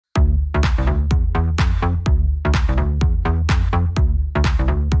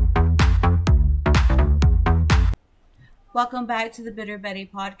Welcome back to the Bitter Betty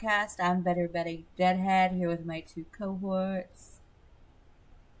podcast. I'm Bitter Betty Deadhead here with my two cohorts.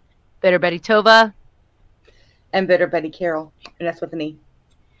 Bitter Betty Tova. And Bitter Betty Carol. And that's with an E.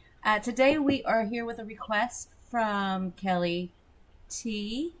 Today we are here with a request from Kelly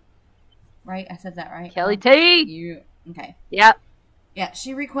T. Right? I said that right? Kelly T. You okay. Yep. Yeah,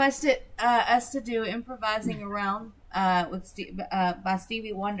 she requested us to do Improvising Around by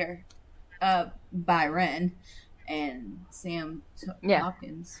Stevie Wonder, Byron, and Sam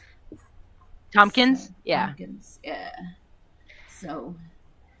Tompkins. Tompkins? Yeah. Tompkins, yeah. So,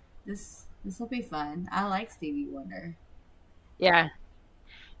 this will be fun. I like Stevie Wonder. Yeah.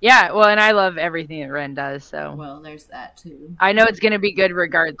 Yeah, well, and I love everything that Ren does, so. Well, there's that, too. I know it's going to be good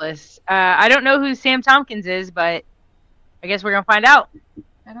regardless. I don't know who Sam Tompkins is, but I guess we're going to find out.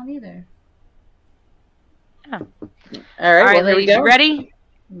 I don't either. Yeah. All right, well, here we go. You ready?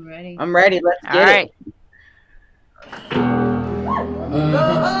 I'm ready. I'm ready. Let's get it.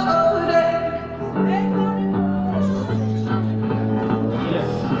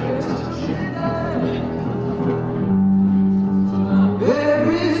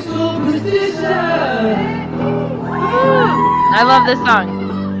 I love this song.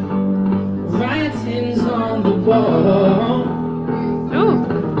 Writings on the wall. Ooh.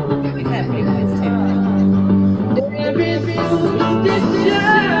 Yeah, we can have big boys too. There is superstition.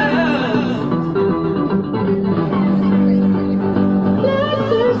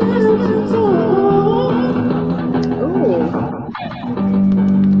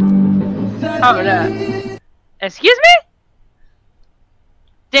 Oh, no. Excuse me?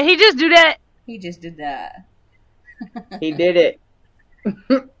 Did he just do that? He just did that. He did it.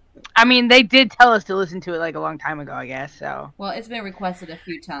 I mean, they did tell us to listen to it like a long time ago, I guess, so. Well, it's been requested a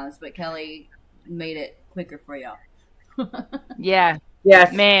few times, but Kelly made it quicker for y'all. Yeah.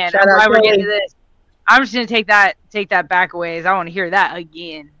 Yes. Man, Shout I'm out glad we're Kelly. getting to this. I'm just going to take that back away, as I want to hear that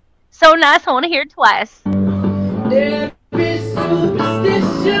again. So nice, I want to hear it twice. There is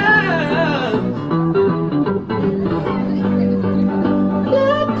superstition.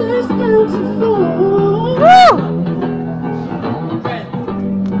 Let us down to fall. Woo!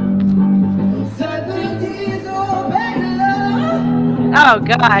 Certainties or bad love. Oh,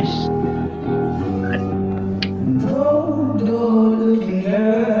 gosh. Oh, looking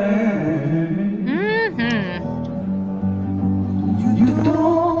Mm-hmm. You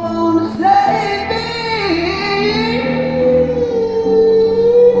don't want to save me.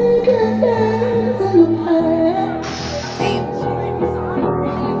 Get dance in the past.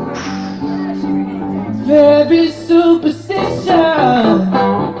 Very superstition.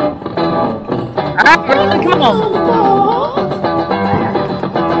 All right, brother, come on.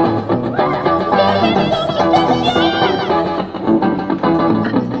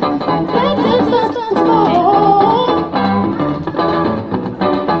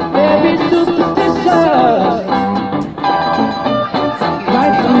 Very superstitious.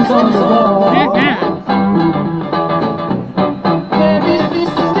 Writings on the wall. Mm-hmm. Very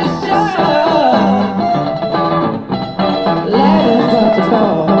superstitious. Ladders got to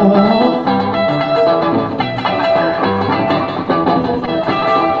fall.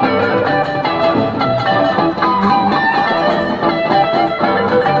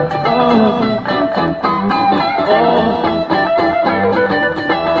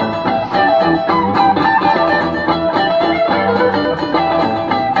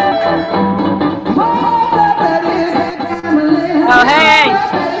 Oh, hey!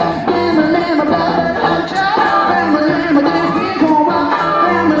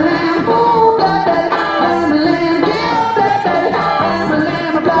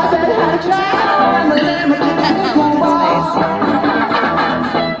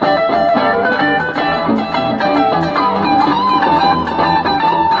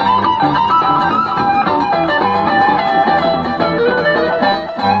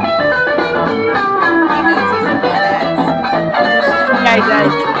 Yeah, he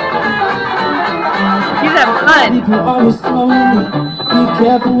does. He's having fun. People always told me, be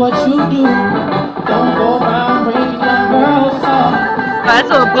careful what you do. Don't go around breaking young girls' heart. Oh, that's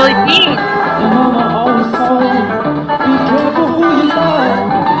a little Billy Bean. And mama always told me, be careful who you love.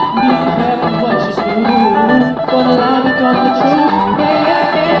 Be careful what you do. For the lie become the truth. Yeah.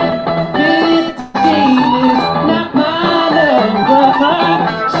 This is not my love, but her.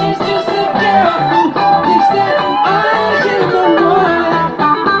 She's just a girl who thinks that I am the one.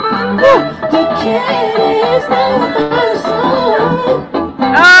 The kid is not my son.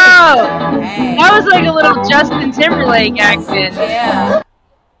 Oh! Hey. That was like a little Justin Timberlake action. Yeah.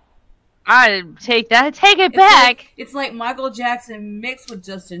 I'd take that. Take it back. It's like Michael Jackson mixed with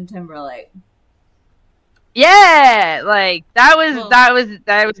Justin Timberlake. Yeah, like that was Well- that was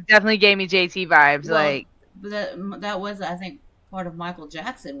definitely gave me JT vibes. Well, like that was, I think, part of Michael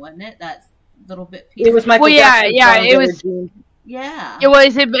Jackson, wasn't it? That little bit piece. It was Michael Well, yeah, Jackson's yeah, song, it was- Billie Jean. Yeah. it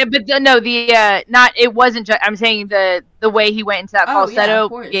was, but no, the not it wasn't. I'm saying the way he went into that Oh, yeah, falsetto of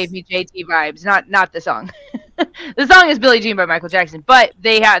course. gave me JT vibes. Not the song. The song is Billie Jean by Michael Jackson, but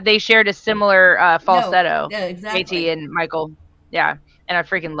they shared a similar falsetto. No, yeah, exactly. JT and Michael, yeah, and I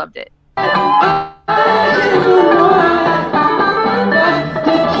freaking loved it.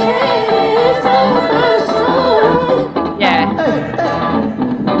 Yeah.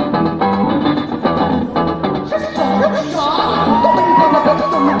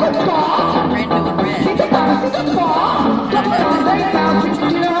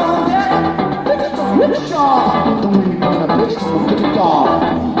 Red doing red.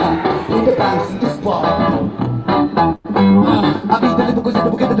 I'll be the little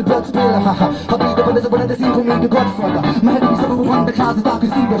because get the blood spill. I'll be the one that's seen for me, the godfather. My head is over one, the clouds, the dark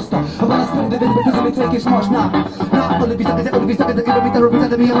and see star. I wanna spend the day because I take it smash now. Now, all of these seconds, all of these seconds, it'll be therapy,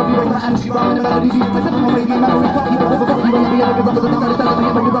 tell me, I'll be right my hands, you run the melody, myself, my baby, my baby, fuck you,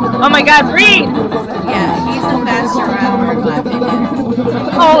 Oh my God, breathe! Yeah, he's the faster rapper, in my opinion.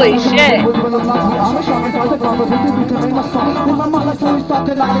 Holy shit!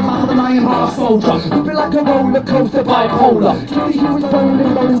 Like a roller coaster bipolar. Keep the humans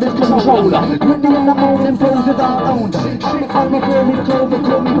burning, burning this controller. When the morning poses our own. Shit on my phone, it's over,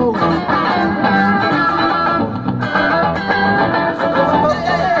 call me home.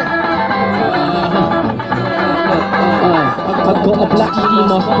 I've got a black steamer,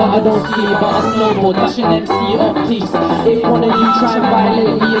 but I don't see it, but a snowball, dashing MC off teeth. If one of you try and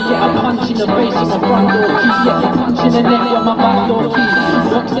violate me, you get a punch in the face with my front door key. Yeah, punch in the neck with my back door key.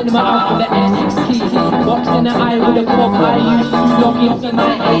 Box in my mouth with the Essex key. Box in the eye with a fog. I used to log into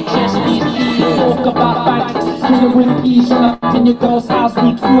my HSBC. Talk about banks, to the ring piece. Shut up in your girl's house,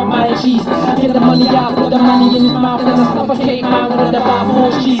 we threw my cheese. Get the money out, put the money in his mouth, and I suffocate man with about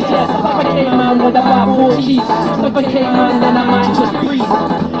 4 cheese. Yeah, suffocate man with about 4 cheese. Suffocate man, then I might just breathe.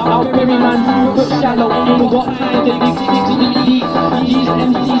 I'll bury man 2 foot shallow. Ain't got time to dig 6 feet deep. These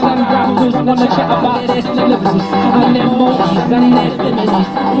MCs and rappers wanna chat about their syllables and their motives and their similes.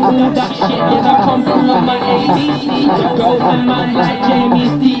 All that shit, yeah, that come from my ABC. Girls and man like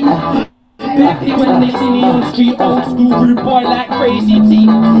Jamie's D. Pick when they see me on the street, old school rude boy like Crazy T.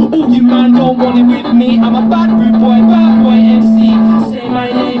 All you man don't want it with me. I'm a bad rude boy MC. Say my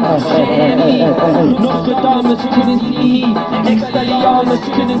name, J-M-E. Nostradamus couldn't see me. Expelliarmus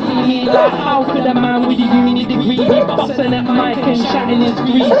couldn't see me. Like how could a man with a uni degree be busting at mic and shouting his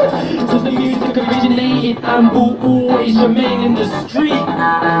grief? Cause the music originated and will always remain in the street.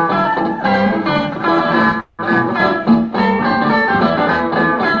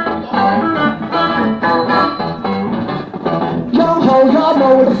 Y'all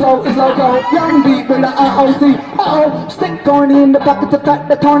know what the flow is like, oh, young beat with the ROC. Uh-oh, stick going in the pocket to cut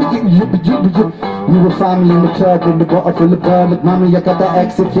the corner. You were family in the club in the bottle full of blood. Like mommy, I got the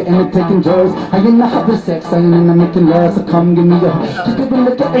exit, you're in the taking drugs. I ain't not having sex, I ain't in the making love. So come give me a just give me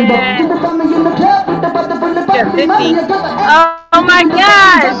the getting rough. You were family in the club with the bottle full of blood. Mommy, I got the exit. Oh my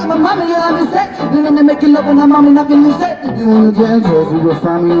gosh! My mommy, you're having sex. And then they making love when her mommy knocking you set. You wanna get drugs, we were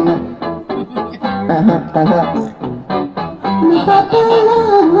family in the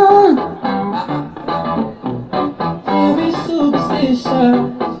Very superstitious,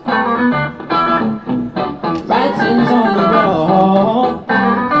 writings on the wall.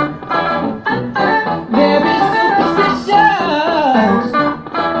 Very superstitious,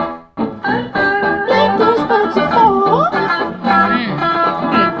 like those about to fall.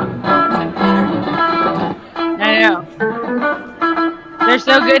 I know. They're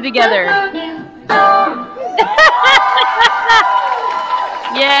so good together.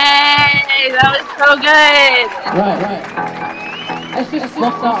 Yay! That was so good. Right. Let's just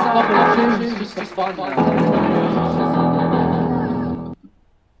bust out a couple of tunes just for fun.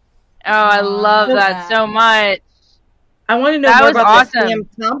 Oh, I love that so much. I want to know That more was about awesome. Sam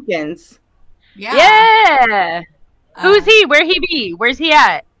Tompkins. Yeah. Yeah. Who's he? Where he be? Where's he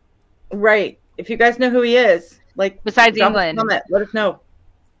at? Right. If you guys know who he is, like Besides drop a England. comment, let us know.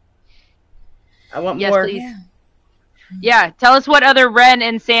 I want Yes, more. please. Yeah, tell us what other Ren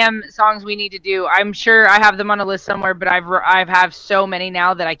and Sam songs we need to do. I'm sure I have them on a list somewhere, but I've have so many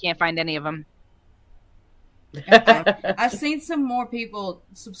now that I can't find any of them. Okay. I've seen some more people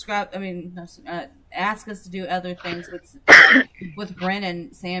subscribe. I mean, ask us to do other things with Ren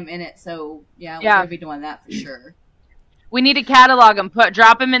and Sam in it. So yeah, we're gonna be doing that for sure. We need to catalog them.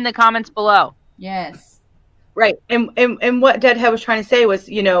 Drop them in the comments below. Yes. Right. And what Deadhead was trying to say was,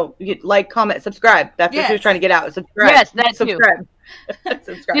 you know, like, comment, subscribe. That's what she was trying to get out. Subscribe. Yes, that subscribe.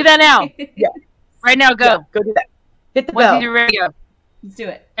 Subscribe. Do that now. Yeah. Right now, go. Yeah, go do that. Hit the bell. 1, 2, 3, ready, go. Let's do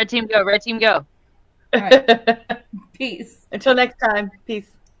it. Red team, go. Red team, go. All right. Peace. Until next time. Peace.